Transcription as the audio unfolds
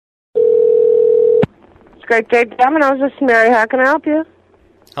Great Day Domino's. This is Mary. How can I help you?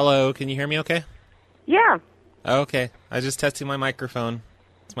 Hello, can you hear me okay? Yeah. Okay, I was just testing my microphone.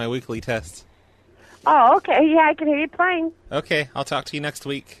 It's my weekly test. Oh, okay. Yeah, I can hear you playing. Okay, I'll talk to you next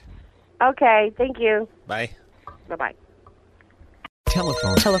week. Okay, thank you. Bye. Bye-bye.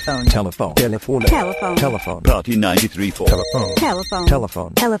 Telephone. Telephone. Telephone. Telephone. Telephone. Telephone. Party 93.4. Telephone. Telephone.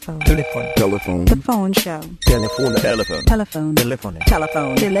 Telephone. Telephone. Telephone. Telephone. The Phone Show. Telephone. Telephone. Telephone. Telephone.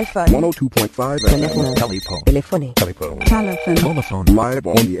 Telephone. Telephone. 102.5 Telephone. Telephone. Telephone. Telephone. Telephone. Telephone. Live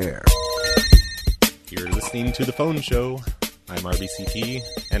on the air. You're listening to The Phone Show. I'm RBCP,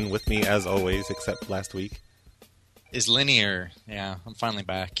 and with me, as always, except last week, is Linear. Yeah, I'm finally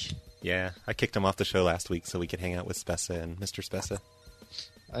back. Yeah, I kicked him off the show last week so we could hang out with Spessa and Mr. Spessa.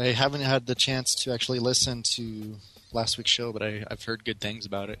 I haven't had the chance to actually listen to last week's show, but I've heard good things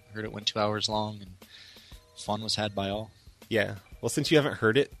about it. Heard it went 2 hours long, and fun was had by all. Yeah, well, since you haven't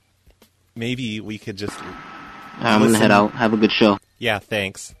heard it, maybe we could just I'm going to head out. Have a good show. Yeah,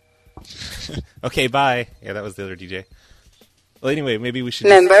 thanks. Okay, bye. Yeah, that was the other DJ. Well, anyway, maybe we should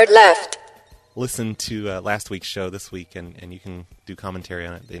Member left. Listen to last week's show this week, and you can do commentary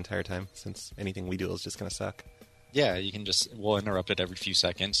on it the entire time, since anything we do is just going to suck. Yeah, you can we'll interrupt it every few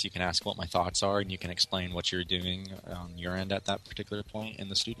seconds. You can ask what my thoughts are, and you can explain what you're doing on your end at that particular point in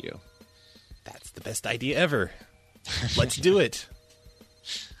the studio. That's the best idea ever. Let's do it.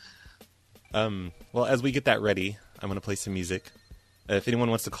 Well, as we get that ready, I'm going to play some music. If anyone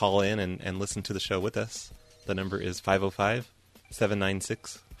wants to call in and listen to the show with us, the number is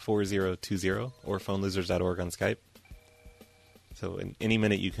 505-796-4020 or phonelosers.org on Skype. So in any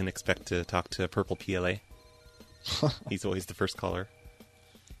minute you can expect to talk to Purple PLA. He's always the first caller.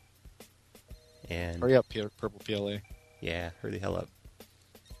 And hurry up, Purple PLA. Yeah, hurry the hell up.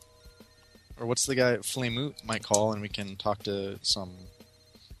 Or what's the guy, Flamoot, might call and we can talk to some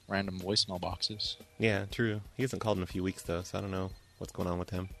random voicemail boxes. Yeah, true. He hasn't called in a few weeks, though, so I don't know what's going on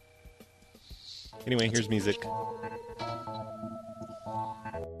with him. Anyway, here's music.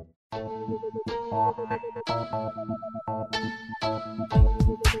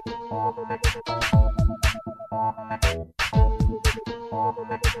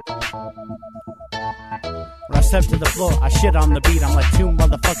 When I step to the floor, I shit on the beat. I'm like two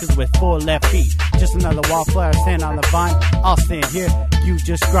motherfuckers with 4 left feet. Just another wallflower stand on the vine. I'll stand here, you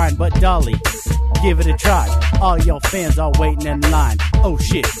just grind. But Dolly, give it a try. All your fans are waiting in line. Oh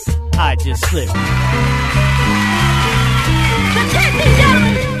shit, I just slipped.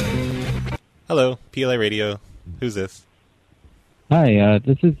 Hello, PLA Radio. Who's this? Hi,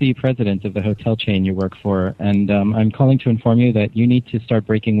 this is the president of the hotel chain you work for, and I'm calling to inform you that you need to start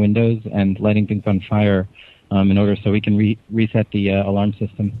breaking windows and lighting things on fire in order so we can reset the alarm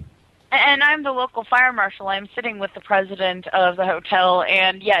system. And I'm the local fire marshal. I'm sitting with the president of the hotel,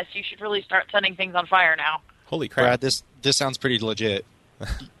 and yes, you should really start setting things on fire now. Holy crap. Brad, this sounds pretty legit.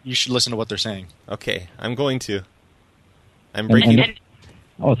 You should listen to what they're saying. Okay, I'm going to. I'm breaking... And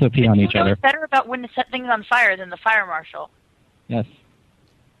also pee on each other. It's better about when to set things on fire than the fire marshal. Yes.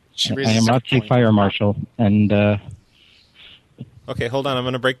 I am Rocky Fire Marshal, and... Okay, hold on, I'm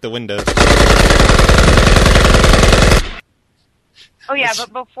going to break the windows. Oh yeah,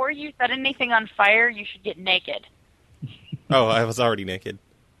 but before you set anything on fire, you should get naked. Oh, I was already naked.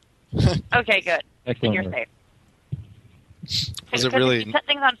 Okay, good. Excellent. Then you're safe. Was it really... If you set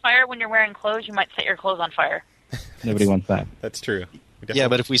things on fire when you're wearing clothes, you might set your clothes on fire. Nobody wants that. That's true. Yeah,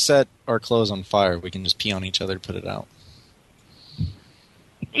 but if we set our clothes on fire, we can just pee on each other to put it out.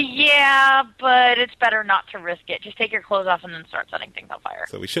 Yeah, but it's better not to risk it. Just take your clothes off and then start setting things on fire.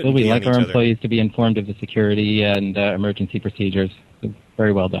 So we shouldn't We pee on like each our other. employees to be informed of the security and emergency procedures.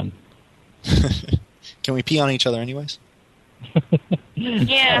 Very well done. Can we pee on each other anyways?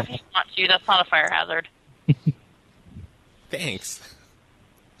 Yeah, if you want to. That's not a fire hazard. Thanks.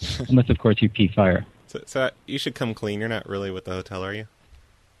 Unless, of course, you pee fire. So you should come clean. You're not really with the hotel, are you?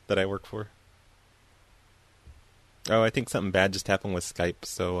 That I work for? Oh, I think something bad just happened with Skype,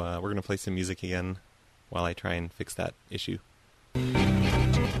 so we're going to play some music again while I try and fix that issue.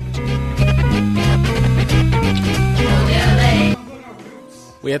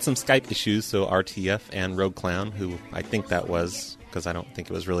 We had some Skype issues, so RTF and Rogue Clown, who I think that was, because I don't think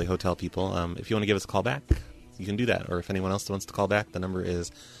it was really hotel people. If you want to give us a call back, you can do that. Or if anyone else wants to call back, the number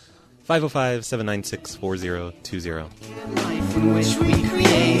is 505-796-4020. Life in which we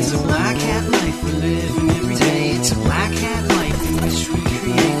create. It's a black hat life we're living every day. It's a black hat life in which we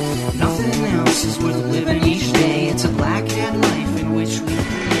create. Nothing else is worth living each day. It's a black hat life in which we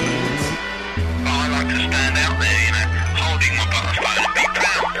create. I like to stand out there, you know, holding my butterfly and be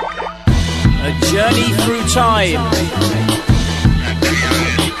proud. A journey through time.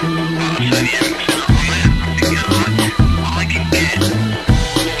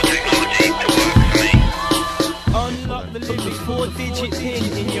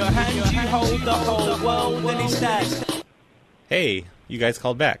 Hey, you guys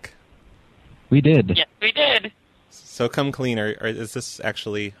called back. We did. Yes, we did. So come clean. Is this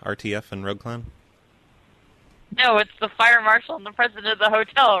actually RTF and Rogue Clown? No, it's the fire marshal and the president of the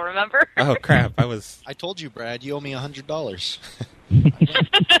hotel, remember? Oh, crap. I told you, Brad, you owe me $100.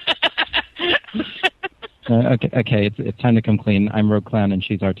 Okay, it's time to come clean. I'm Rogue Clown and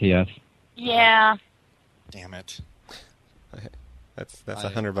she's RTF. Yeah. Damn it. That's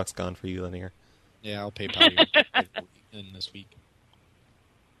 $100 gone for you, Linear. Yeah, I'll PayPal you in this week.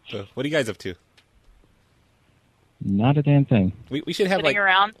 So, what are you guys up to? Not a damn thing. We should have Sitting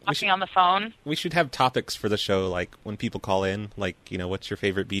around, talking on the phone. We should have topics for the show, like when people call in, like, what's your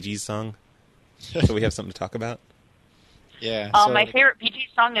favorite Bee Gees song? So we have something to talk about. Yeah. My favorite Bee Gees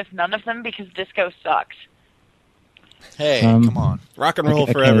song is none of them because disco sucks. Hey, come on. Rock and roll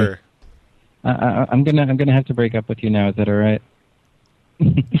forever. I'm gonna have to break up with you now. Is that all right?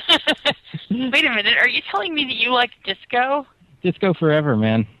 Wait a minute. Are you telling me that you like disco? Disco forever,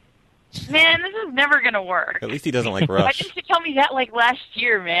 man. Man, this is never going to work. At least he doesn't like Why Rush. didn't you tell me that like last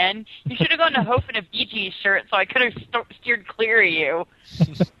year, man? You should have gone to Hope in a Bee Gees shirt so I could have steered clear of you.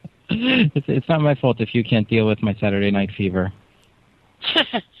 It's not my fault if you can't deal with my Saturday night fever.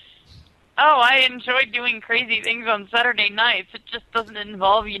 Oh, I enjoy doing crazy things on Saturday nights. It just doesn't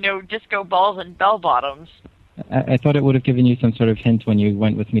involve, disco balls and bell bottoms. I thought it would have given you some sort of hint when you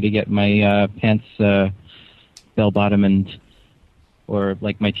went with me to get my pants bell bottom or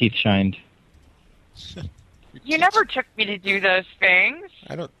like my teeth shined. You never took me to do those things.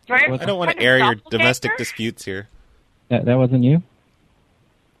 I don't I want to air your domestic disputes here. That wasn't you?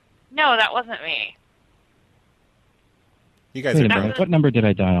 No, that wasn't me. You guys Wait are a drunk. minute. What number did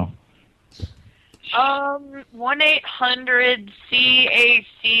I dial?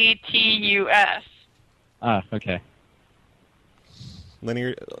 1-800-CACTUS. Ah, okay.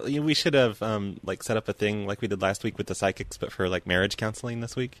 Linear, we should have set up a thing like we did last week with the psychics, but for marriage counseling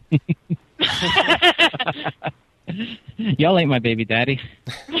this week. Y'all ain't my baby daddy.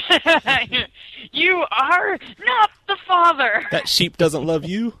 You are not the father. That sheep doesn't love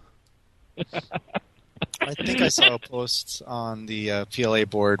you. I think I saw a post on the PLA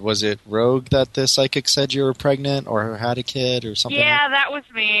board. Was it Rogue that the psychic said you were pregnant or had a kid or something? Yeah, that was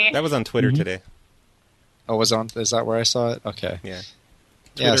me. That was on Twitter today. Oh, is that where I saw it? Okay. Yeah.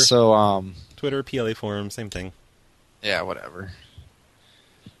 Twitter, yeah, so... Twitter, PLA forum, same thing. Yeah, whatever.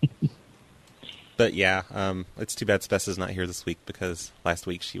 But yeah, it's too bad Spessa's not here this week because last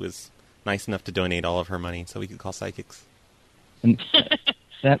week she was nice enough to donate all of her money so we could call psychics. And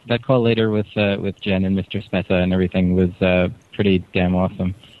that call later with Jen and Mr. Spessa and everything was pretty damn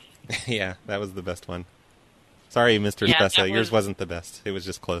awesome. Yeah, that was the best one. Sorry, Mr. Spessa, yours wasn't the best. It was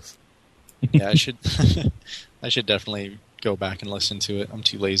just close. Yeah, I should definitely go back and listen to it. I'm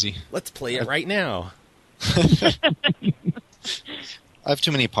too lazy. Let's play it right now. I have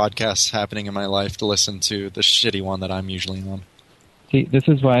too many podcasts happening in my life to listen to the shitty one that I'm usually on. See, this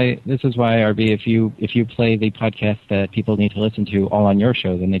is why RB, if you play the podcast that people need to listen to all on your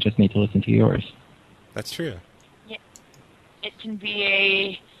show, then they just need to listen to yours. That's true. Yeah, it can be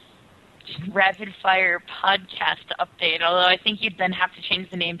a rapid fire podcast update. Although I think you'd then have to change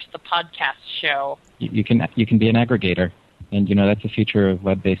the name to the podcast show. You can be an aggregator, and that's the future of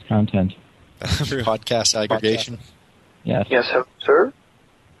web-based content. That's true. Podcast aggregation. Yes. Yes, sir.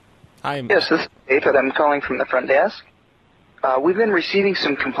 Hi. Yes, this is David. I'm calling from the front desk. We've been receiving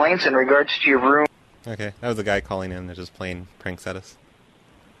some complaints in regards to your room. Okay, that was a guy calling in. They're just playing pranks at us.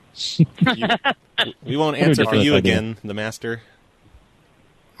 We won't answer for you again, the master.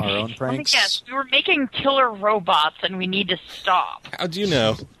 Our own Let pranks. me guess. We were making killer robots, and we need to stop. How'd you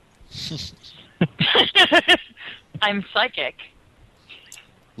know? I'm psychic.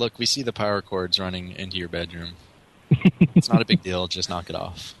 Look, we see the power cords running into your bedroom. It's not a big deal. Just knock it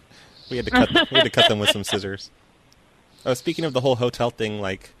off. We had to cut them with some scissors. Oh, speaking of the whole hotel thing,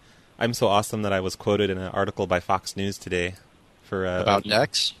 I'm so awesome that I was quoted in an article by Fox News today for about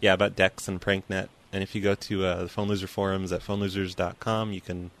Dex. Yeah, about Dex and PrankNet. And if you go to the Phone Loser forums at phonelosers.com, you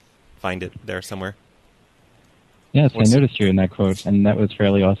can find it there somewhere. Yes, I noticed you in that quote, and that was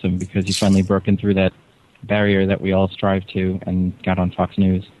fairly awesome because you finally broken through that barrier that we all strive to and got on Fox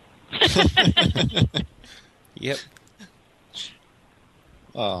News. Yep.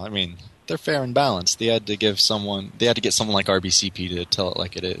 Oh, I mean, they're fair and balanced. They had to get someone like RBCP to tell it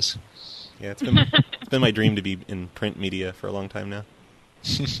like it is. Yeah, it's been my dream to be in print media for a long time now.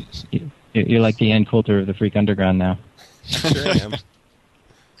 You're like the Ann Coulter of the Freak Underground now. I sure am.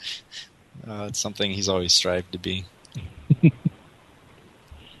 It's something he's always strived to be.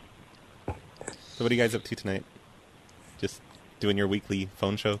 So what are you guys up to tonight? Just doing your weekly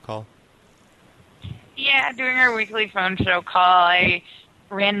phone show call? Yeah, doing our weekly phone show call. I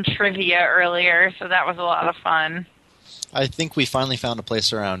ran trivia earlier, so that was a lot of fun. I think we finally found a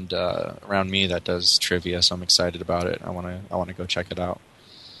place around me that does trivia, so I'm excited about it. I want to go check it out.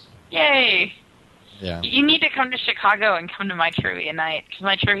 Yay! Yeah. You need to come to Chicago and come to my trivia night, because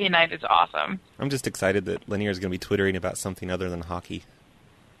my trivia night is awesome. I'm just excited that Linear is going to be twittering about something other than hockey.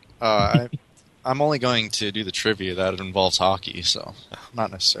 I'm only going to do the trivia that involves hockey, so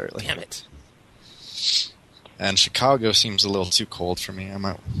not necessarily. Damn it. And Chicago seems a little too cold for me. I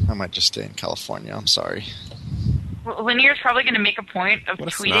might just stay in California. I'm sorry. Well, Linear's probably going to make a point of What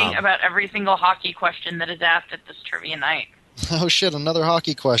a tweeting snob. about every single hockey question that is asked at this trivia night. Oh shit, another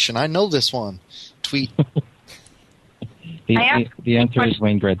hockey question. I know this one. Tweet. The answer is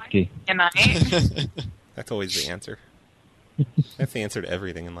Wayne Gretzky. That's always the answer. That's the answer to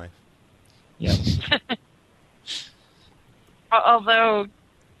everything in life. Yeah. Although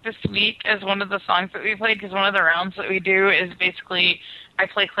this week is one of the songs that we played, because one of the rounds that we do is basically I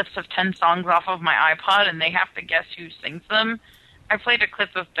play clips of 10 songs off of my iPod, and they have to guess who sings them. I played a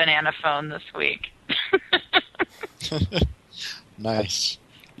clip of Banana Phone this week. Nice.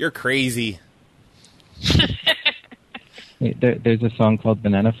 You're crazy. Wait, there's a song called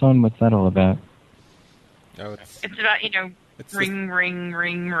Banana Phone. What's that all about? Oh, It's about, ring, ring,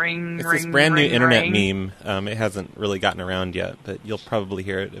 ring, ring, It's ring, this brand new ring, internet ring. meme. It hasn't really gotten around yet, but you'll probably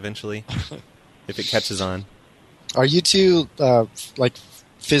hear it eventually if it catches on. Are you two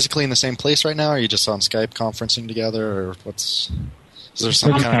physically in the same place right now? Or are you just on Skype conferencing together, or what's? Is there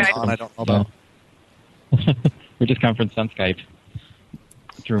some kind of on I don't know about? We're just conferenced on Skype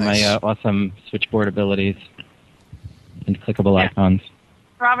through my awesome switchboard abilities and clickable icons.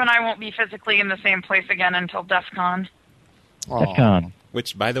 Rob and I won't be physically in the same place again until DEF CON. DEF CON.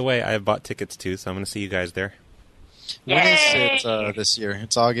 Which, by the way, I have bought tickets to, so I'm going to see you guys there. When is it this year?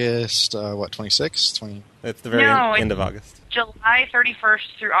 It's August, 26th? It's the very end of August. July 31st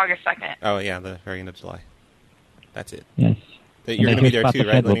through August 2nd. Oh, yeah, the very end of July. That's it. Yes. You're going to be there too,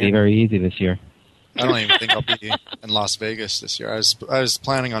 right, will be very easy this year. I don't even think I'll be in Las Vegas this year. I was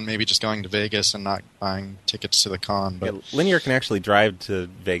planning on maybe just going to Vegas and not buying tickets to the con. But Yeah, Linear can actually drive to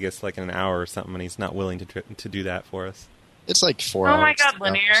Vegas like in an hour or something, and he's not willing to do that for us. It's like 4 hours. Oh my god,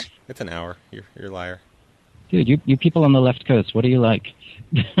 Linear. It's an hour. You're a liar. Dude, you people on the left coast, what do you like?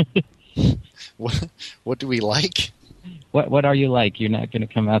 What do we like? What are you like? You're not going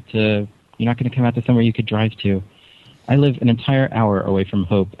to come out to somewhere you could drive to. I live an entire hour away from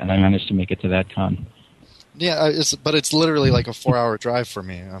Hope, and I managed to make it to that con. Yeah, but it's literally like a 4-hour drive for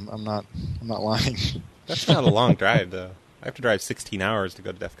me. I'm not lying. That's not a long drive, though. I have to drive 16 hours to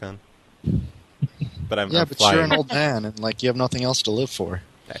go to DEF CON. But I'm but flying. you're an old man, and you have nothing else to live for.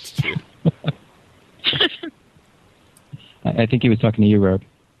 That's true. I think he was talking to you, Rogue.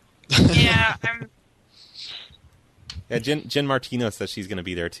 Yeah, Yeah, Jen Martino says she's going to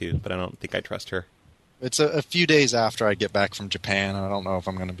be there too, but I don't think I trust her. It's a few days after I get back from Japan, and I don't know if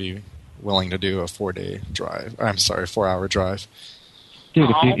I'm going to be willing to do a 4-day drive. I'm sorry, 4-hour drive. Dude,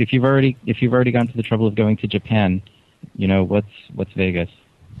 if you've already gone to the trouble of going to Japan, what's Vegas?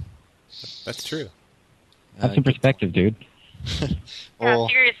 That's true. Have some perspective, dude. Yeah,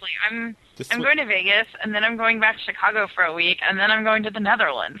 seriously, I'm going to Vegas, and then I'm going back to Chicago for a week, and then I'm going to the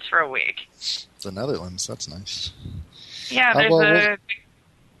Netherlands for a week. The Netherlands, that's nice. Yeah,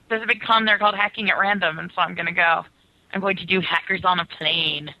 there's a big con there called Hacking at Random, and so I'm going to go. I'm going to do Hackers on a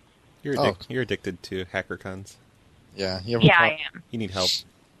Plane. You're addicted to hacker cons. Yeah, I am. You need help.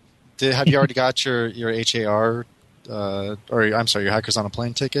 Have you already got your HAR, your Hackers on a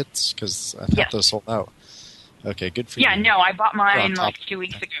Plane tickets? Because I thought those sold out. Okay, good for you. Yeah, no, I bought mine 2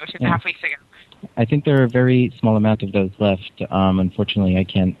 weeks ago, 2.5 weeks ago. I think there are a very small amount of those left. Unfortunately, I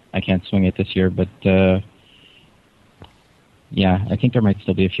can't swing it this year, but yeah, I think there might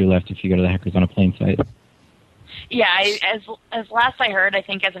still be a few left if you go to the Hackers on a Plane site. Yeah, as last I heard, I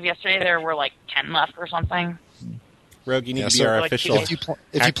think as of yesterday there were 10 left or something. Rogue, you need to be our official. If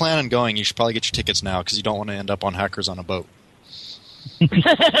you plan on going, you should probably get your tickets now because you don't want to end up on Hackers on a boat.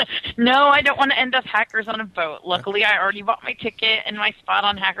 No, I don't want to end up Hackers on a boat. Luckily, I already bought my ticket, and my spot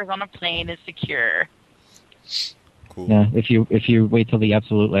on Hackers on a Plane is secure. Cool. Yeah, if you wait till the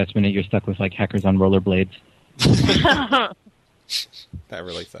absolute last minute, you're stuck with Hackers on rollerblades. That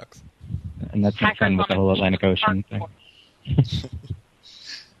really sucks. And that's not fun with the whole Atlantic Ocean thing.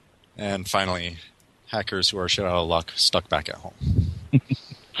 And finally, hackers who are shit out of luck stuck back at home.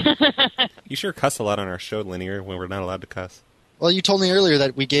 You sure cuss a lot on our show, Linear, when we're not allowed to cuss. Well, you told me earlier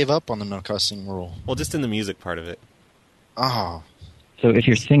that we gave up on the no cussing rule. Well, just in the music part of it. Oh. So if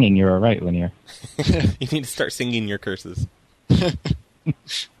you're singing, you're all right, Linear. You need to start singing your curses.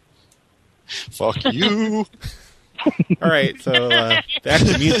 Fuck you. All right, so back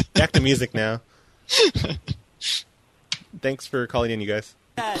to music now. Thanks for calling in, you guys.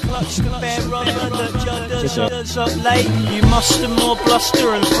 Clutch the fair rubber that judders up late. You muster more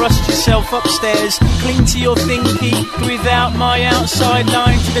bluster and thrust yourself upstairs. Cling to your thinking without my outside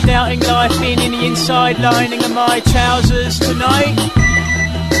line. To the doubting life being in the inside lining of my trousers tonight.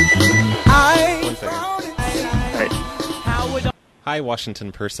 One second. Hi,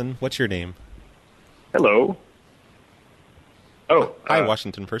 Washington person. What's your name? Hello. Oh, hi,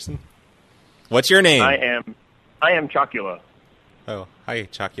 Washington person. What's your name? I am Chocula. Oh, hi,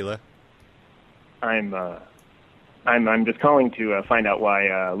 Chocula. I'm just calling to find out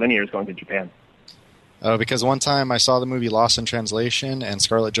why Linear is going to Japan. Because one time I saw the movie Lost in Translation, and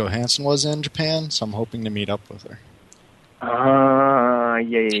Scarlett Johansson was in Japan, so I'm hoping to meet up with her.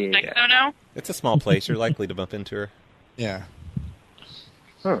 Yeah. So now? It's a small place. You're likely to bump into her. Yeah.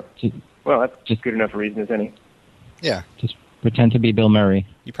 Huh. Well, that's just good enough a reason as any. Yeah. Just pretend to be Bill Murray.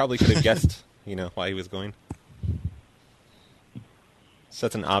 You probably could have guessed, why he was going. So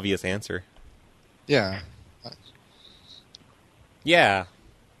that's an obvious answer. Yeah. Yeah.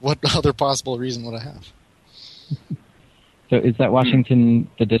 What other possible reason would I have? So is that Washington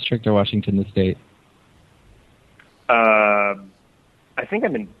the district or Washington the state? I think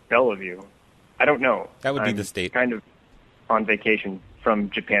I'm in Bellevue. I don't know. That would be the state. Kind of on vacation from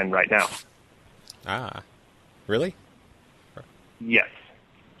Japan right now. Ah. Really? Yes.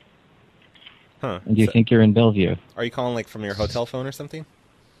 Huh. And do you think you're in Bellevue? Are you calling from your hotel phone or something?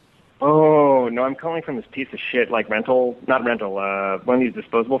 Oh, no, I'm calling from this piece of shit, not rental, one of these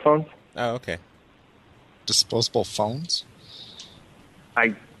disposable phones. Oh, okay. Disposable phones?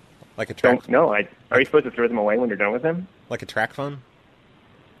 I like a track. Don't know. Are you supposed to throw them away when you're done with them? Like a track phone?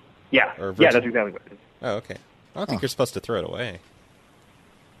 Yeah. Or yeah, that's exactly what it is. Oh, okay. I don't think you're supposed to throw it away.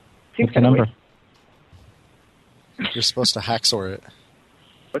 What's the number? You're supposed to hacksaw it.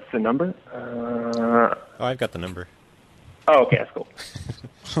 What's the number? Oh, I've got the number. Oh, okay, that's cool.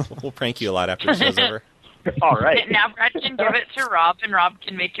 We'll prank you a lot after the show's over. All right. Now Brad can give it to Rob, and Rob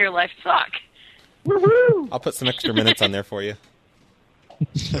can make your life suck. Woohoo! I'll put some extra minutes on there for you.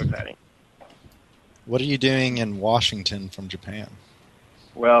 So exciting. What are you doing in Washington from Japan?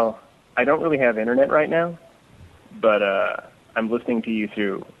 Well, I don't really have internet right now, but I'm listening to you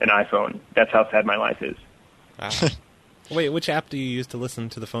through an iPhone. That's how sad my life is. Wait, which app do you use to listen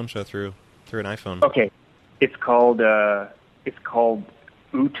to the phone show through an iPhone? Okay, it's called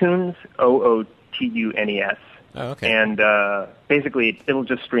Ootunes, OOTUNES. Oh, okay. And basically, it'll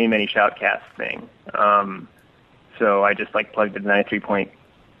just stream any shoutcast thing. So I just plugged in the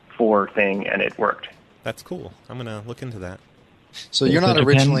 93.4 thing, and it worked. That's cool. I'm gonna look into that. So you're not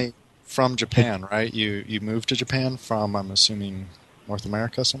originally from Japan, right? You moved to Japan from, I'm assuming, North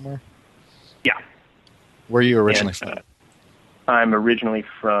America somewhere? Yeah. Where are you originally from? I'm originally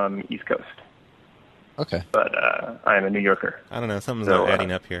from East Coast. Okay. But I'm a New Yorker. I don't know. Something's not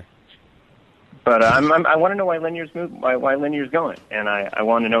adding up here. But I want to know why Linear's going, and I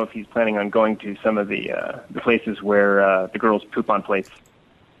want to know if he's planning on going to some of the places where the girls poop on plates.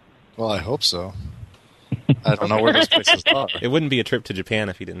 Well, I hope so. I don't know where those places are. It wouldn't be a trip to Japan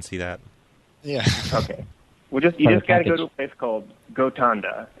if you didn't see that. Yeah. Okay. Well, you just got to go to a place called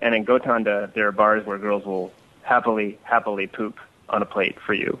Gotanda, and in Gotanda there are bars where girls will happily poop on a plate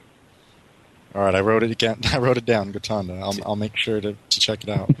for you. All right, I wrote it again. I wrote it down, Gotanda. I'll make sure to check it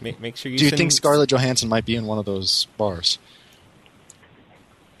out. Make sure you. Do you think Scarlett Johansson might be in one of those bars?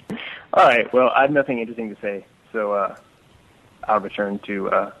 All right. Well, I have nothing interesting to say, so I'll return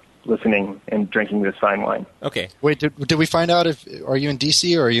to listening and drinking this fine wine. Okay. Wait, did we find out are you in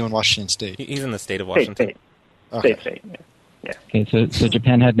D.C. or are you in Washington State? He's in the state of Washington. State. Okay. State. Yeah. Okay, so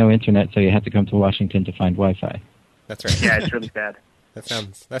Japan had no internet, so you had to come to Washington to find Wi-Fi. That's right. Yeah, it's really sad.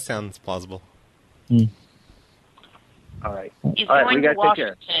 That sounds plausible. All right. He's All right, going we to gotta take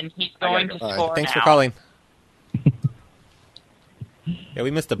care. Washington. He's going to score Thanks now. for calling. Yeah, we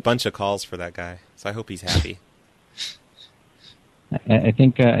missed a bunch of calls for that guy, so I hope he's happy. I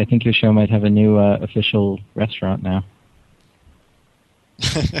think your show might have a new official restaurant now.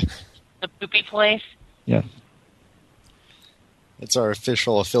 The poopy place? Yes. It's our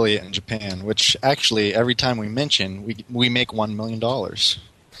official affiliate in Japan, which actually, every time we mention, we make $1 million.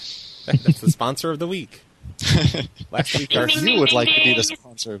 That's the sponsor of the week. Last week, you would like to be the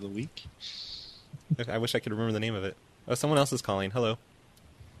sponsor of the week. I wish I could remember the name of it. Oh, someone else is calling. Hello.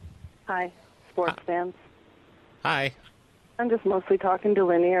 Hi, sports fans. Hi. I'm just mostly talking to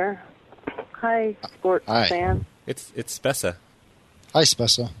Linear. Hi, sports fan. It's Spessa. Hi,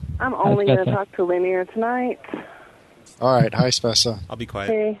 Spessa. I'm only going to talk to Linear tonight. All right. Hi, Spessa. I'll be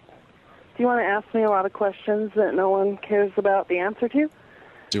quiet. Hey, you want to ask me a lot of questions that no one cares about the answer to?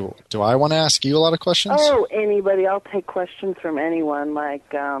 Do I want to ask you a lot of questions? Oh, anybody. I'll take questions from anyone.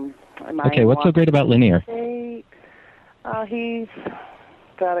 Like, Okay, what's so great about Linear? He's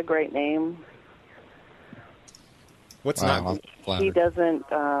got a great name. What's not? He doesn't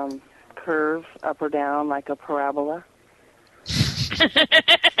curve up or down like a parabola.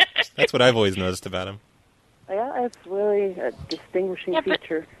 That's what I've always noticed about him. Yeah, it's really a distinguishing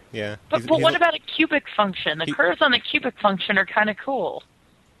feature. Yeah. But what about a cubic function? The curves on the cubic function are kind of cool.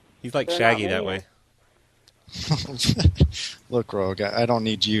 He's like Shaggy that way. Look, Rogue, I don't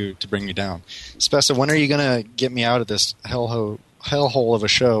need you to bring me down. Spessa, when are you going to get me out of this hellhole of a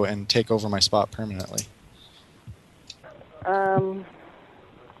show and take over my spot permanently?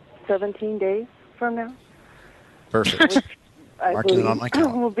 17 days from now. Perfect. Marking it on my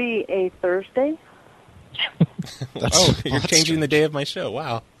calendar. Will be a Thursday. You're changing the day of my show.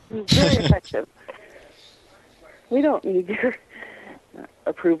 Wow. Very effective. We don't need your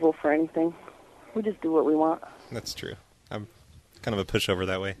approval for anything. We just do what we want. That's true. I'm kind of a pushover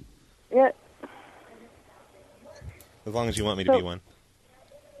that way. Yeah. As long as you want me to be one.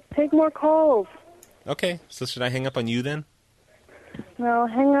 Take more calls. Okay, so should I hang up on you then? No,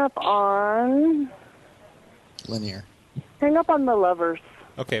 hang up on... Linear. Hang up on the lovers.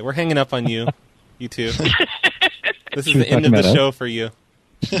 Okay, we're hanging up on you. You too. This is the end of the show for you.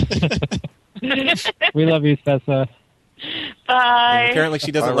 We love you, Spessa. Bye. And apparently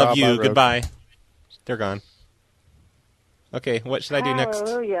she doesn't love you. Goodbye. They're gone. Okay, what should I do next?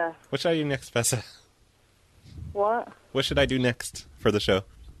 Hallelujah. What should I do next, Spessa? What? What should I do next for the show?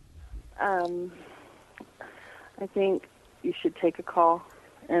 I think you should take a call,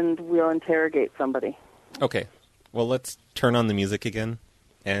 and we'll interrogate somebody. Okay. Well, let's turn on the music again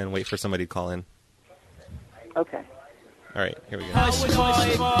and wait for somebody to call in. Okay. All right, here we go. I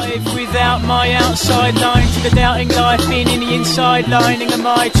survive without my outside line to the doubting life, being in the inside lining of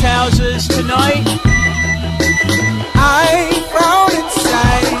my trousers tonight. I frown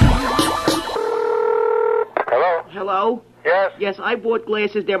inside. Hello? Hello? Yes? Yes, I bought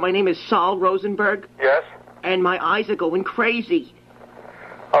glasses there. My name is Saul Rosenberg. Yes? And my eyes are going crazy.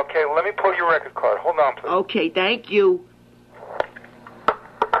 Okay, well, let me pull your record card. Hold on, please. Okay, thank you.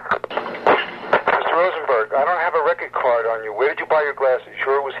 Mr. Rosenberg, I don't have a record card on you. Where did you buy your glasses?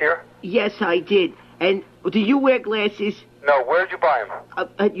 Sure it was here? Yes, I did. And do you wear glasses? No, where did you buy them?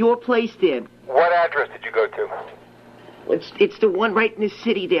 At your place there. What address did you go to? It's the one right in the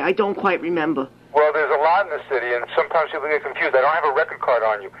city there. I don't quite remember. Well, there's a lot in the city, and sometimes people get confused. I don't have a record card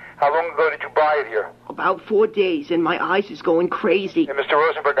on you. How long ago did you buy it here? About 4 days, and my eyes is going crazy. And Mr.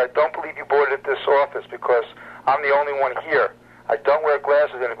 Rosenberg, I don't believe you bought it at this office because I'm the only one here. I don't wear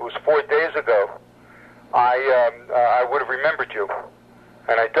glasses, and if it was 4 days ago, I would have remembered you.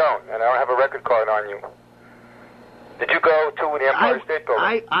 And I don't, and I don't have a record card on you. Did you go to the Empire State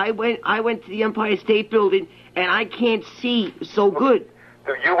Building? I went to the Empire State Building, and I can't see so good.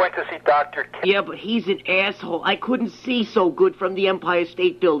 So you went to see Dr. King? Yeah, but he's an asshole. I couldn't see so good from the Empire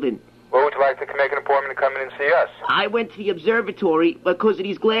State Building. Well, would you like to make an appointment to come in and see us? I went to the observatory because of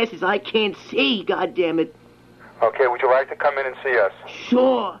these glasses. I can't see, goddammit. Okay, would you like to come in and see us?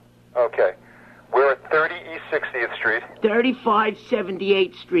 Sure. Okay. We're at 30 East 60th Street. 35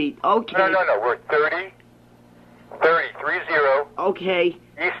 78th Street. Okay. No. We're at 30. Okay.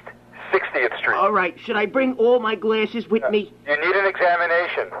 East 60th Street. All right. Should I bring all my glasses with me? You need an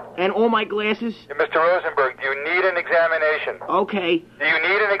examination. And all my glasses? Mr. Rosenberg, do you need an examination? Okay. Do you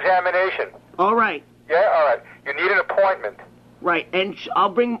need an examination? All right. Yeah? All right. You need an appointment. Right. And I'll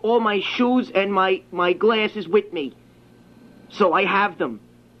bring all my shoes and my glasses with me. So I have them.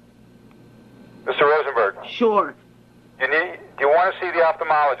 Mr. Rosenberg. Sure. Do you want to see the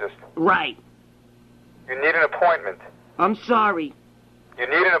ophthalmologist? Right. You need an appointment. I'm sorry. You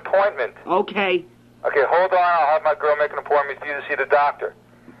need an appointment. Okay. Okay, hold on. I'll have my girl make an appointment for you to see the doctor.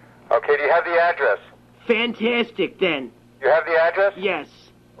 Okay, do you have the address? Fantastic, then. You have the address? Yes.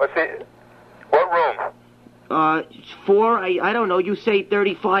 What room? 4, I don't know. You say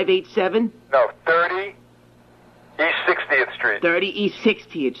 3587? No, 30 East 60th Street. 30 East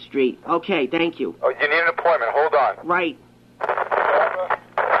 60th Street. Okay, thank you. Oh, you need an appointment. Hold on. Right.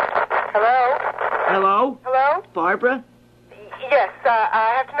 Hello? Hello? Hello? Barbara? Yes,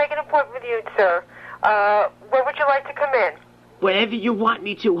 I have to make an appointment with you, sir. When would you like to come in? Whenever you want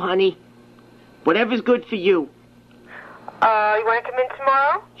me to, honey. Whatever's good for you. You want to come in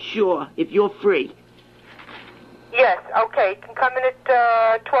tomorrow? Sure, if you're free. Yes, okay. You can come in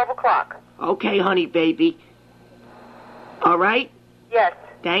at 12 o'clock. Okay, honey, baby. All right? Yes.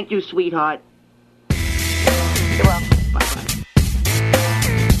 Thank you, sweetheart. You're welcome. Bye-bye.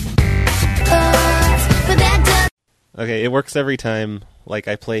 Okay, it works every time. Like,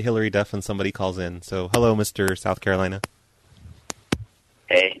 I play Hillary Duff and somebody calls in. So, hello, Mr. South Carolina.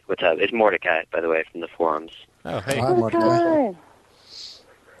 Hey, what's up? It's Mordecai, by the way, from the forums. Oh, hey. Hi, Mordecai.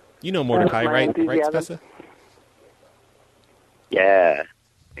 You know Mordecai, right? Right, enthusiasm. Spessa? Yeah,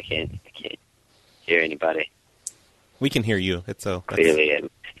 I can't hear anybody. We can hear you. It's so... Clearly.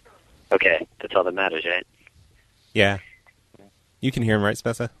 Okay, that's all that matters, right? Yeah. You can hear him, right,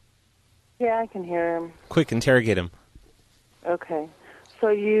 Spessa? Yeah, I can hear him. Quick, interrogate him. Okay. So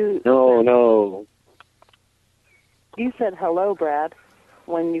you... No. You said hello, Brad,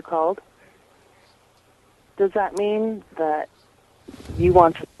 when you called. Does that mean that you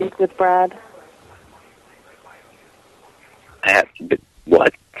want to speak with Brad?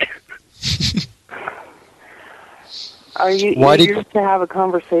 What? Are you eager to have a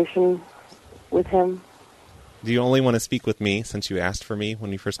conversation with him? Do you only want to speak with me since you asked for me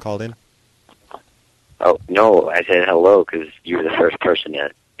when you first called in? Oh, no, I said hello because you were the first person to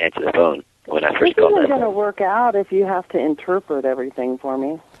answer the phone when I first called This in. isn't going to work out if you have to interpret everything for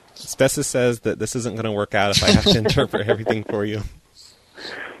me. Spessa says that this isn't going to work out if I have to interpret everything for you.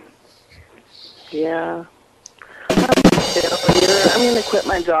 Yeah. I'm going to quit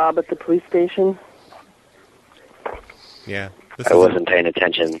my job at the police station. Yeah. I wasn't paying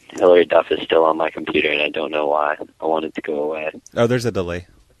attention. Hillary Duff is still on my computer, and I don't know why. I want it to go away. Oh, there's a delay.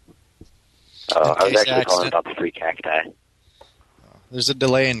 Oh, I was actually calling about the free cacti. There's a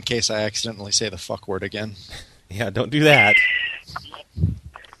delay in case I accidentally say the fuck word again. Yeah, don't do that.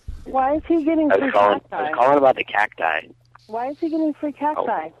 Why is he getting free I was cacti? calling about the cacti. Why is he getting free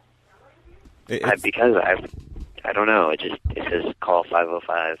cacti? Because I don't know. It says call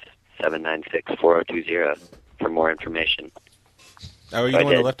 505-796-4020 for more information. Oh, you So the I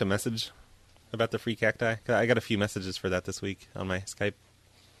one that did. left a message about the free cacti? I got a few messages for that this week on my Skype.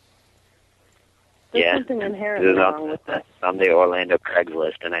 There's Yeah, something it inherently was wrong with that. on the Orlando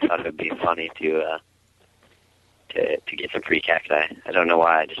Craigslist, and I thought it would be funny to get some free cacti. I don't know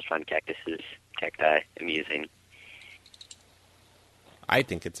why. I just find cacti amusing. I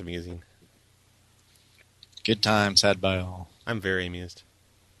think it's amusing. Good times had by all. I'm very amused.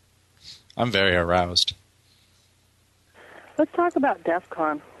 I'm very aroused. Let's talk about DEF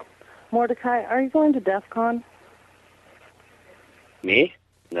CON. Mordecai, are you going to DEF CON? Me?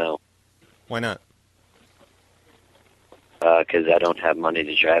 No, Why not? because I don't have money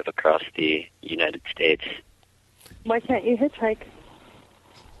to drive across the United States. Why can't you hitchhike?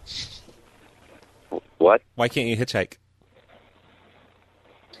 What? Why can't you hitchhike?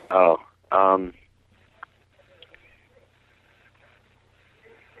 Oh, I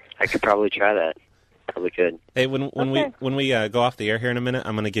could probably try that. Probably could. Hey, when we go off the air here in a minute,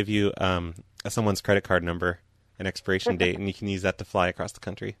 I'm going to give you someone's credit card number and expiration date, and you can use that to fly across the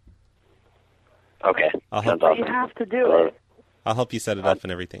country. Okay. I'll help. But you have to do it. I'll help you set it up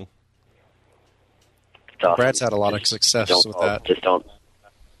and everything. Awesome. Brad's had a lot of success with that. Just don't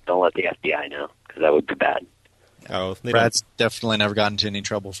let the FBI know, because that would be bad. Oh, they Brad's definitely never gotten into any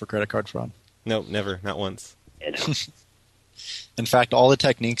trouble for credit card fraud. No, never, not once. In fact, all the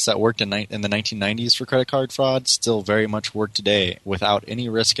techniques that worked in the 1990s for credit card fraud still very much work today without any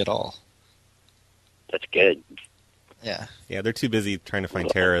risk at all. That's good. Yeah. Yeah, they're too busy trying to find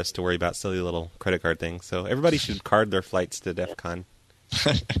terrorists to worry about silly little credit card things. So everybody should card their flights to DEF CON.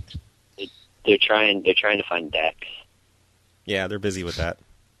 They're trying to find decks. Yeah, they're busy with that.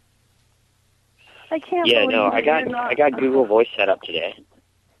 I can't Yeah, believe no, that you're not... I got Google Voice set up today.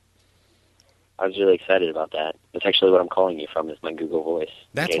 I was really excited about that. That's actually what I'm calling you from, is my Google Voice.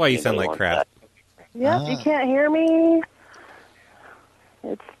 That's why you sound like crap. Yep, you can't hear me.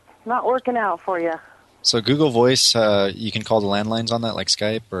 It's not working out for you. So Google Voice, you can call the landlines on that, like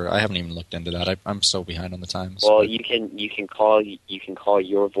Skype, or I haven't even looked into that. I'm so behind on the times. Well, you can call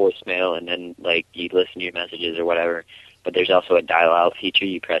your voicemail, and then like you listen to your messages or whatever. But there's also a dial out feature.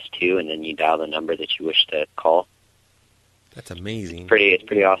 You press 2, and then you dial the number that you wish to call. That's amazing. It's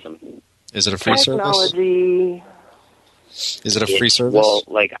pretty awesome. Is it a free Technology. service? Is it a free service? Well,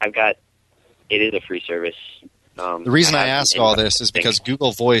 like it is a free service. The reason I ask all this is because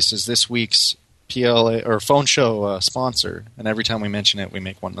Google Voice is this week's PLA or phone show sponsor, and every time we mention it, we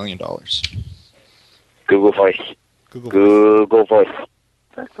make $1 million. Google Voice. Google Voice.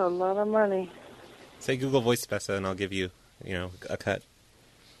 That's a lot of money. Say Google Voice, Spessa, and I'll give you, a cut.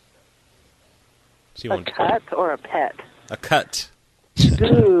 A cut or a pet? A cut.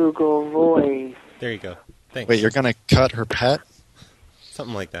 Google Voice. There you go. Thanks. Wait, you're going to cut her pet?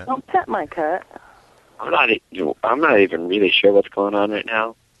 Something like that. Don't pet my cut. I'm not even really sure what's going on right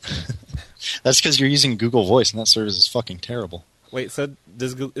now. That's because you're using Google Voice, and that service is fucking terrible. Wait, so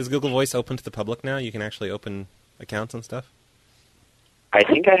is Google Voice open to the public now? You can actually open accounts and stuff? I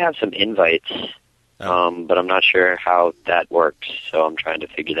think I have some invites, but I'm not sure how that works, so I'm trying to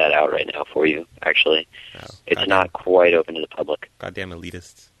figure that out right now for you, actually. It's not quite open to the public. Goddamn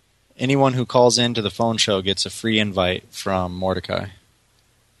elitists. Anyone who calls into the phone show gets a free invite from Mordecai.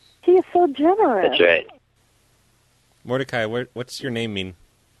 He is so generous. That's right. Mordecai, what's your name mean?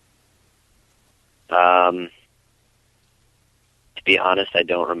 To be honest, I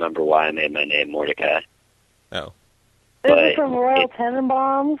don't remember why I made my name Mordecai. Oh. Is it from Royal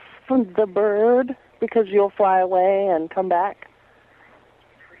Tenenbaums, from the bird, because you'll fly away and come back?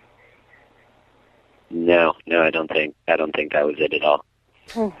 No, I don't think that was it at all.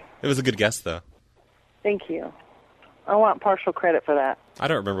 It was a good guess, though. Thank you. I want partial credit for that. I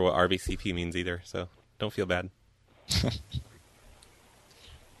don't remember what RBCP means either, so don't feel bad.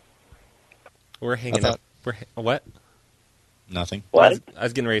 We're hanging up. What? Nothing. What? I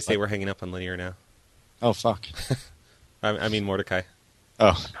was getting ready to say we're hanging up on Linear now. Oh, fuck. I mean Mordecai.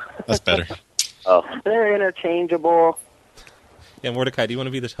 Oh, that's better. Oh. They're interchangeable. Yeah, Mordecai, do you want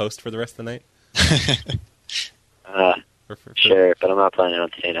to be the host for the rest of the night? Sure, but I'm not planning on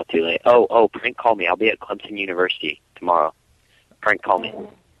staying up too late. Oh, prank call me. I'll be at Clemson University tomorrow. Prank call me.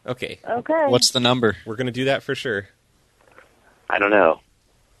 Okay. Okay. What's the number? We're going to do that for sure. I don't know.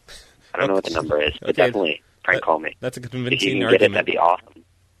 I don't know what the number is, but definitely prank call me. That's a If you convincing can argument. get it, that'd be awesome.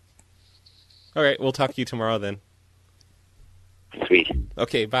 All right, we'll talk to you tomorrow then. Sweet.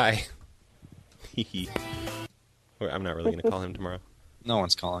 Okay, bye. I'm not really going to call him tomorrow. No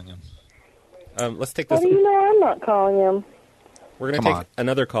one's calling him. Let's take How this. do you know I'm not calling him? We're going to take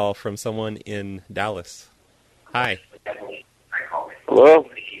another call from someone in Dallas. Hi. Hello?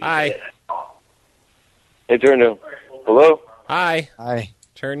 Hi. Hey, turn down. Hello? Hi. Hi.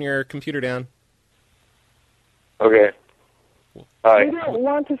 Turn your computer down. Okay. Hi. We don't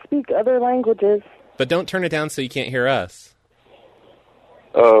want to speak other languages. But don't turn it down so you can't hear us.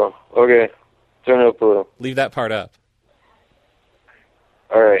 Oh, okay. Turn it up a little. Leave that part up.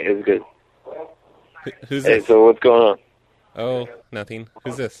 All right, it's good. Who's Hey, this? so what's going on? Oh, nothing.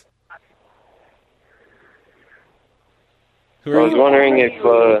 Who's this? I was wondering if,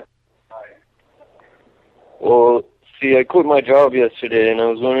 well, see, I quit my job yesterday, and I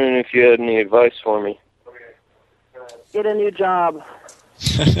was wondering if you had any advice for me. Get a new job.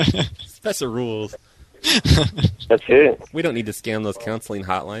 Special rules. That's it. We don't need to scam those counseling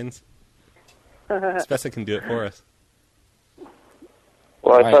hotlines. Spessa can do it for us.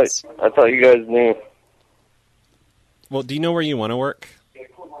 Well, I thought you guys knew. Well, do you know where you want to work?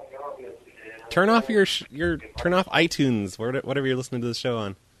 Turn off turn off iTunes, whatever you're listening to the show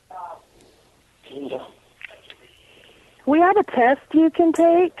on. We have a test you can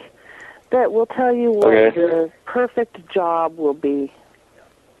take that will tell you what your perfect job will be.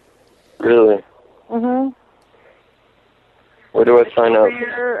 Really? Mm-hmm. Where do I sign up?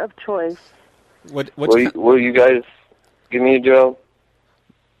 Career of choice. Will you guys give me a job?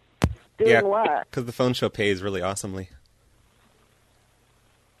 Doing what? Because the phone show pays really awesomely.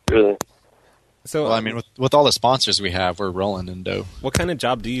 Really? So, well, I mean, with all the sponsors we have, we're rolling in dough. What kind of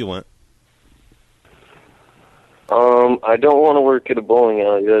job do you want? I don't want to work at a bowling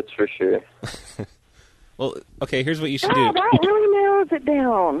alley, that's for sure. Well, okay, here's what you should Oh, do. that really narrows it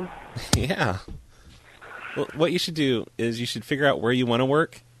down. Yeah. Well, what you should do is you should figure out where you want to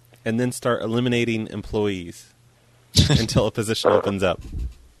work and then start eliminating employees until a position opens up.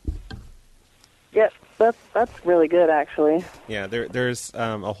 Yep, that's really good, actually. Yeah, there's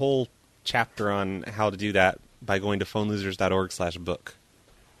a whole chapter on how to do that by going to phonelosers.org/book.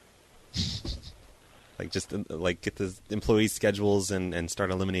 Get the employees' schedules and start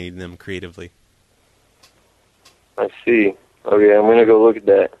eliminating them creatively. I see. Okay, I'm going to go look at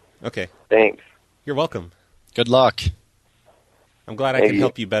that. Okay. Thanks. You're welcome. Good luck. I'm glad I can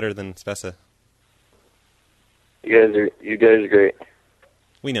help you better than Spessa. You guys are great.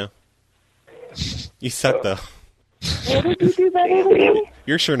 We know. You suck, though. What did you do better than me?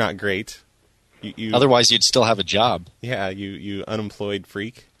 You're sure not great. You Otherwise, you'd still have a job. Yeah, you unemployed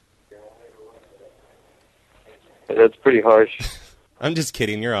freak. That's pretty harsh. I'm just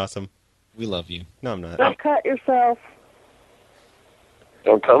kidding. You're awesome. We love you. No, I'm not. Don't cut yourself.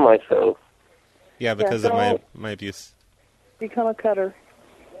 Don't cut myself. Yeah, because of my abuse. Become a cutter.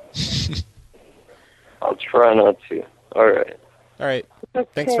 I'll try not to. All right. All right.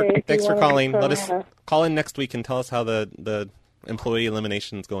 Okay, Thanks for calling. Let us call in next week and tell us how the employee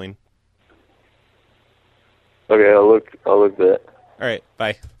elimination's going. Okay, I'll look that. All right.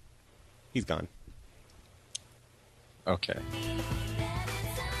 Bye. He's gone. Okay.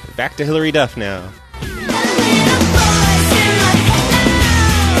 Back to Hillary Duff now.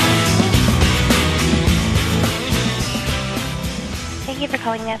 Thank you for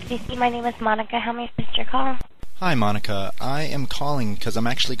calling the FCC. My name is Monica. How may I assist your call? Hi, Monica. I am calling because I'm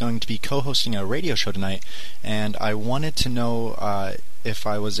actually going to be co-hosting a radio show tonight, and I wanted to know if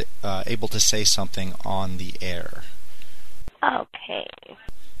I was able to say something on the air. Okay.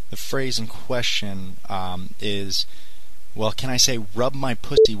 The phrase in question is, well, can I say, rub my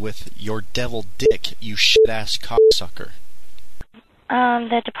pussy with your devil dick, you shit-ass cocksucker?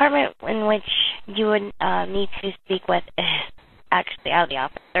 The department in which you would need to speak with is actually out of the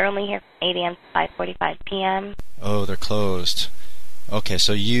office. They're only here from 8 a.m. to 5:45 p.m. Oh, they're closed. Okay,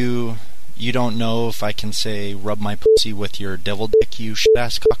 so you don't know if I can say, rub my pussy with your devil dick, you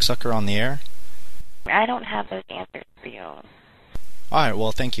shit-ass cocksucker on the air? I don't have those answers for you. Alright,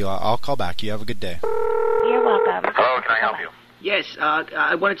 well, thank you. I'll call back. You have a good day. You're welcome. Hello, can I help you? Yes,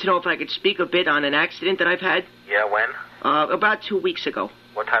 I wanted to know if I could speak a bit on an accident that I've had. Yeah, when? About 2 weeks ago.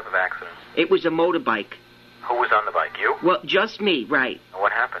 What type of accident? It was a motorbike. Who was on the bike? You? Well, just me, right.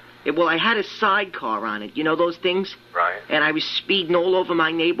 What happened? Well, I had a sidecar on it. You know those things? Right. And I was speeding all over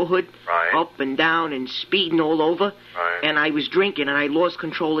my neighborhood. Right. Up and down and speeding all over. Right. And I was drinking and I lost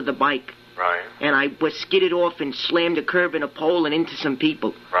control of the bike. Right. And I was skidded off and slammed a curb in a pole and into some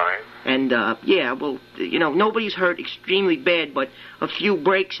people. Right. And, yeah, well, you know, nobody's hurt extremely bad, but a few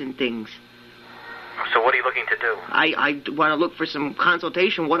breaks and things. So what are you looking to do? I want to look for some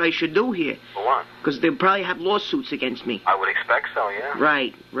consultation what I should do here. For what? Because they'll probably have lawsuits against me. I would expect so, yeah.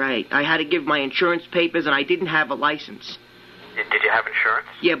 Right. I had to give my insurance papers, and I didn't have a license. Did you have insurance?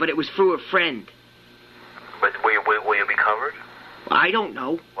 Yeah, but it was through a friend. But will you be covered? I don't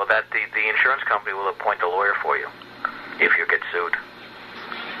know. Well, the insurance company will appoint a lawyer for you if you get sued.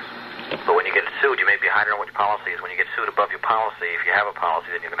 But when you get sued, you may be, I don't know what your policy is. When you get sued above your policy, if you have a policy,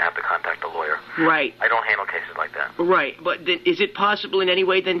 then you're going to have to contact a lawyer. Right. I don't handle cases like that. Right, but is it possible in any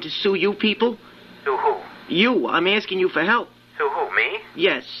way then to sue you people? Sue who? You. I'm asking you for help. Sue who? Me?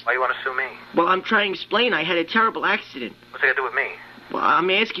 Yes. Why do you want to sue me? Well, I'm trying to explain. I had a terrible accident. What's that got to do with me? Well, I'm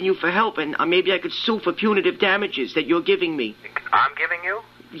asking you for help, and maybe I could sue for punitive damages that you're giving me. I'm giving you?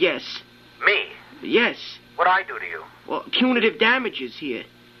 Yes. Me? Yes. What'd I do to you? Well, punitive damages here.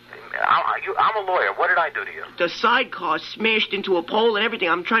 I'm a lawyer. What did I do to you? The sidecar smashed into a pole and everything.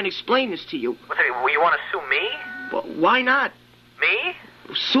 I'm trying to explain this to you. What's that? You want to sue me? Well, why not? Me?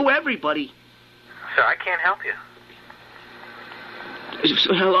 Sue everybody. Sir, I can't help you.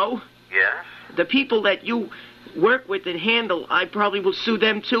 Hello? Yes? The people that you work with and handle, I probably will sue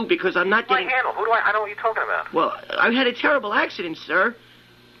them too because I'm not getting... Who do I handle? Who do I know what you're talking about. Well, I had a terrible accident, sir.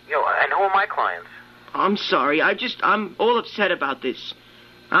 And who are my clients? I'm sorry. I'm all upset about this.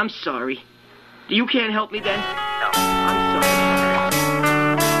 I'm sorry. You can't help me then? No. I'm sorry.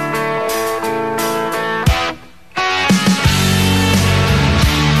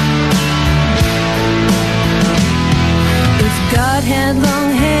 If God had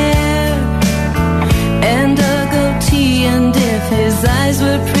long hair and a goatee, and if his eyes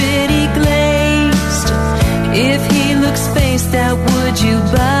were pretty glazed, if he looked spaced out, would you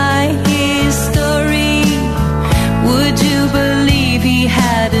buy his story? Would you believe he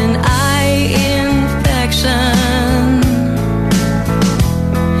had an eye infection?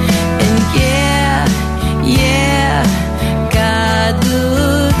 And yeah, God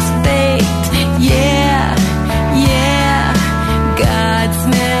looks baked. Yeah, God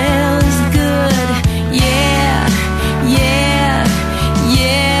smells good. Yeah.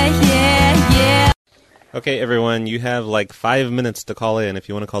 Okay, everyone, you have like 5 minutes to call in if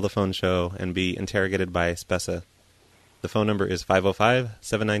you want to call the phone show and be interrogated by Spessa. The phone number is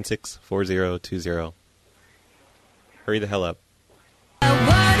 505-796-4020. Hurry the hell up.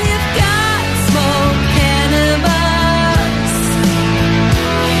 What if God smoked cannabis?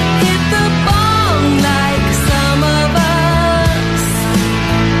 Hit the bong like some of us.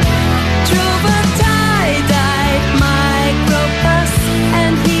 Drove a tie-dyed microbus,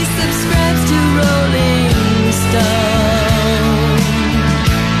 and he subscribes to Rolling Stone.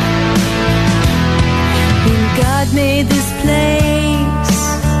 When God made this place,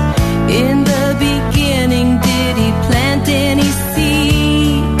 in the beginning, did he plant any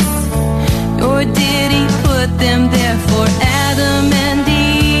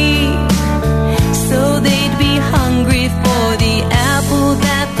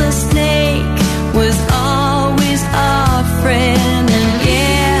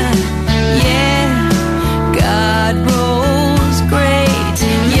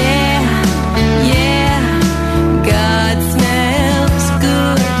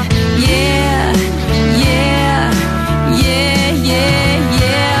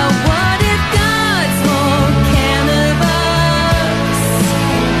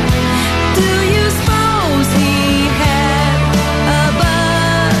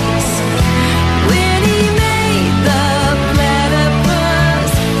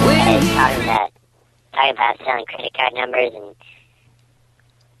talking about selling credit card numbers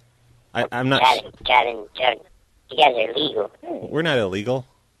and I'm not. driving. You guys are illegal. We're not illegal.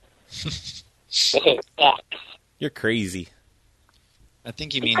 This is Dex. You're crazy. I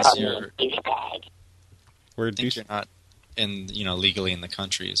think he means you're. Douchebag. We're you're not legally in the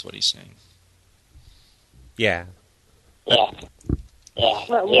country, is what he's saying. Yeah. Yeah. Yeah.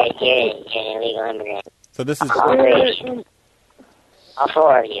 You're an illegal immigrant. So this is all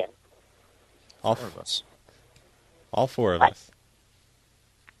four of you. All four of us. All four of us.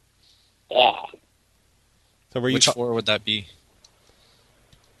 Yeah. So Which four would that be?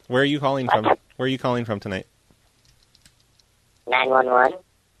 Where are you calling from? Where are you calling from tonight? 911.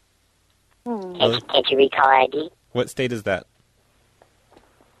 Can't you recall ID? What state is that?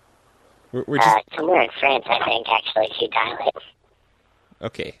 We're just somewhere in France, I think. Actually, if you dial it.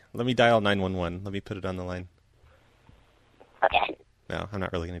 okay. Let me dial 911. Let me put it on the line. Okay. No, I'm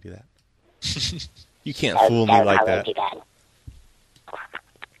not really going to do that. You can't fool me like that.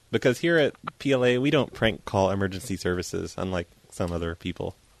 Because here at PLA, we don't prank call emergency services, unlike some other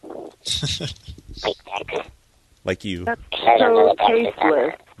people. Like you. That's so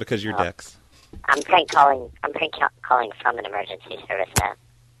tasteless. Because you're Dex. I'm prank calling from an emergency service now.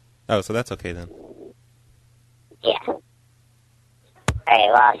 Oh, so that's okay then. Yeah. All right.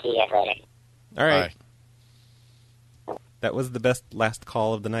 Well, I'll see you guys later. All right. That was the best last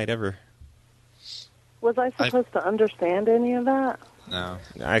call of the night ever. Was I supposed to understand any of that? No.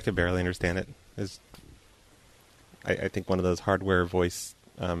 I could barely understand it. I think one of those hardware voice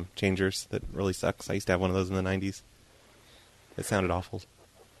changers that really sucks. I used to have one of those in the 90s. It sounded awful.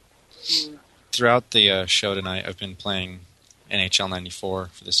 Throughout the show tonight, I've been playing NHL 94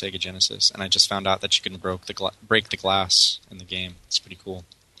 for the Sega Genesis, and I just found out that you can break the glass in the game. It's pretty cool.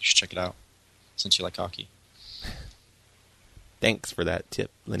 You should check it out, since you like hockey. Thanks for that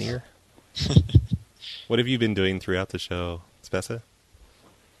tip, Linear. What have you been doing throughout the show, Spessa?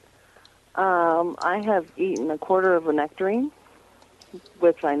 I have eaten a quarter of a nectarine,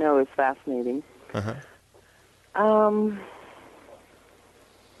 which I know is fascinating. Uh-huh. I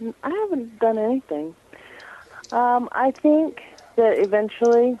haven't done anything. I think that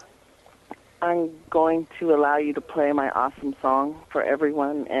eventually I'm going to allow you to play my awesome song for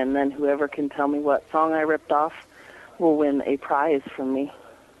everyone, and then whoever can tell me what song I ripped off will win a prize from me.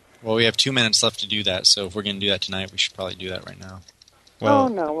 Well, we have 2 minutes left to do that, so if we're going to do that tonight, we should probably do that right now. Well,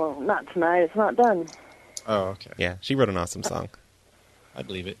 not tonight. It's not done. Oh, okay. Yeah, she wrote an awesome song. I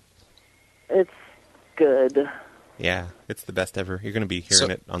believe it. It's good. Yeah, it's the best ever. You're going to be hearing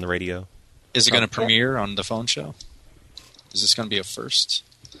it on the radio. Is it going to premiere on the phone show? Is this going to be a first?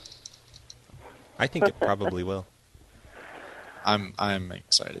 I think it probably will. I'm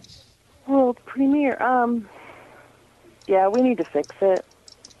excited. Well, premiere. Yeah, we need to fix it,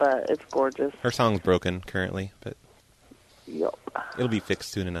 but it's gorgeous. Her song's broken currently, but Yup. It'll be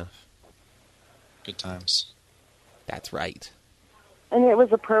fixed soon enough. Good times. That's right. And it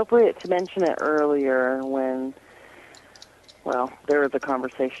was appropriate to mention it earlier when, well, there was a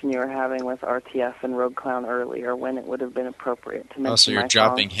conversation you were having with RTF and Rogue Clown earlier when it would have been appropriate to mention. Oh, so you're my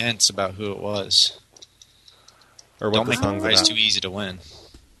dropping song. hints about who it was. Or what Don't the make song's the prize about. too easy to win.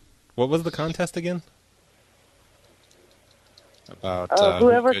 What was the contest again? About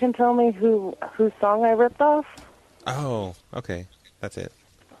whoever can tell me whose song I ripped off. Oh, okay. That's it.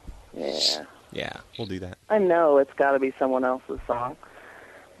 Yeah. Yeah, we'll do that. I know it's got to be someone else's song.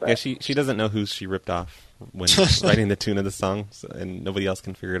 But Yeah, she doesn't know who she ripped off when writing the tune of the song, and nobody else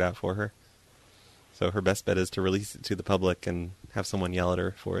can figure it out for her. So her best bet is to release it to the public and have someone yell at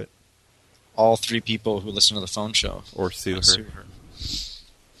her for it. All three people who listen to the phone show. Or sue her.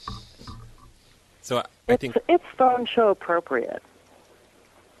 So I think it's phone show appropriate.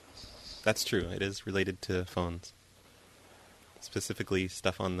 that's true. It is related to phones. Specifically,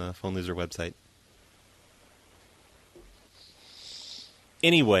 stuff on the Phone Loser website.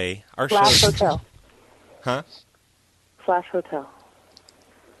 Anyway, our Slash show... Hotel. Huh? Slash Hotel.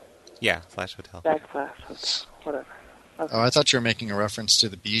 Yeah, Slash Hotel. Backslash Hotel. Whatever. Okay. Oh, I thought you were making a reference to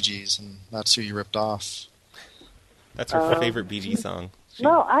the Bee Gees, and that's who you ripped off. That's her favorite Bee Gees song.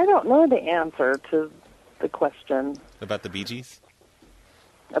 No, I don't know the answer to the question. About the Bee Gees?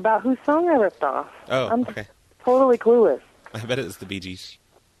 About whose song I ripped off. Oh, I'm okay. totally clueless. I bet it was the Bee Gees.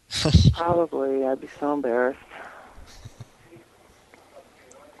 Probably. I'd be so embarrassed.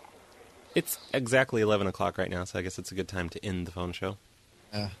 It's exactly 11 o'clock right now, so I guess it's a good time to end the phone show.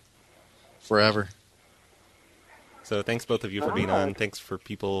 Yeah. Forever. So thanks both of you for being on. Thanks for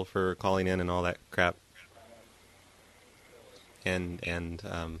people for calling in and all that crap. And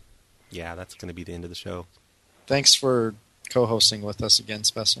yeah, that's going to be the end of the show. Thanks for co-hosting with us again,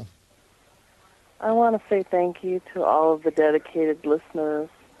 Spessa. I want to say thank you to all of the dedicated listeners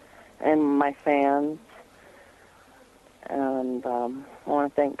and my fans. And I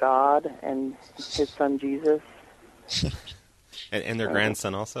want to thank God and His Son Jesus. And their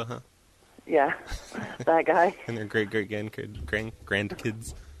grandson also, huh? Yeah, that guy. And their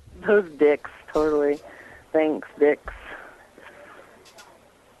grandkids. Those dicks, totally. Thanks, dicks.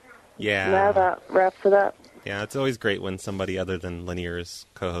 Yeah. Now that wraps it up. Yeah, it's always great when somebody other than Linear is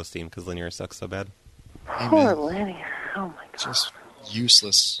co-hosting, because Linear sucks so bad. Poor Linear. Oh, my God. Just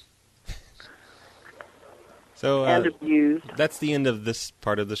useless. So And abused. that's the end of this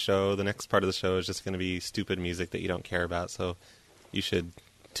part of the show. The next part of the show is just going to be stupid music that you don't care about, so you should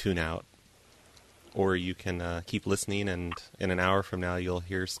tune out. Or you can keep listening, and in an hour from now you'll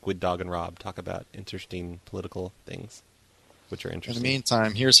hear Squid Dog and Rob talk about interesting political things, which are In interesting. the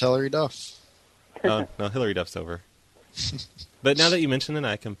meantime, here's Hillary Duff. Oh, no, Hillary Duff's over. But now that you mention it,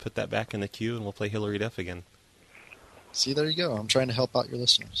 I can put that back in the queue, and we'll play Hillary Duff again. See, there you go. I'm trying to help out your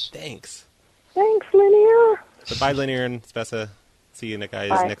listeners. Thanks. Thanks, Linear. So bye, Linear and Spessa. See you guys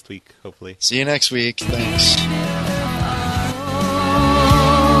Bye. next week, hopefully. See you next week. Thanks.